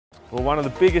Well, one of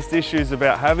the biggest issues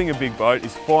about having a big boat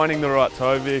is finding the right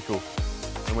tow vehicle.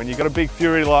 And when you've got a big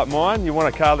Fury like mine, you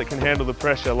want a car that can handle the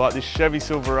pressure like this Chevy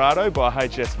Silverado by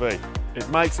HSV. It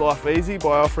makes life easy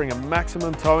by offering a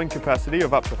maximum towing capacity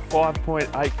of up to 5.8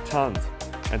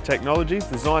 tonnes and technologies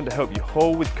designed to help you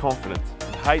haul with confidence.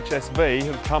 And HSV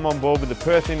have come on board with the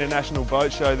Perth International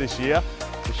Boat Show this year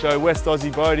to show West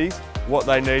Aussie boaties what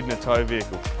they need in a tow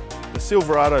vehicle. The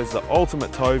Silverado is the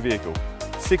ultimate tow vehicle.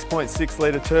 6.6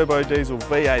 litre turbo diesel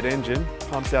V8 engine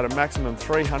pumps out a maximum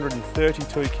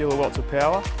 332 kilowatts of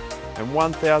power and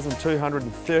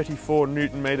 1,234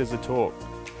 newton metres of torque.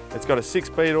 It's got a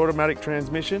 6-speed automatic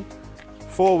transmission,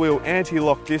 4-wheel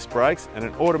anti-lock disc brakes and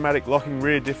an automatic locking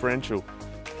rear differential.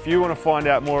 If you want to find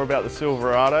out more about the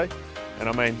Silverado, and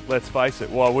I mean, let's face it,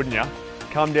 why wouldn't you?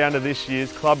 Come down to this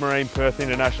year's Club Marine Perth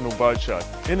International Boat Show.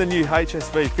 In the new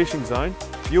HSV fishing zone,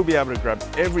 you'll be able to grab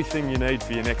everything you need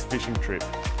for your next fishing trip.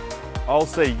 I'll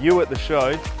see you at the show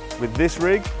with this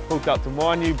rig hooked up to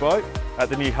my new boat at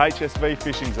the new HSV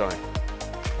fishing zone.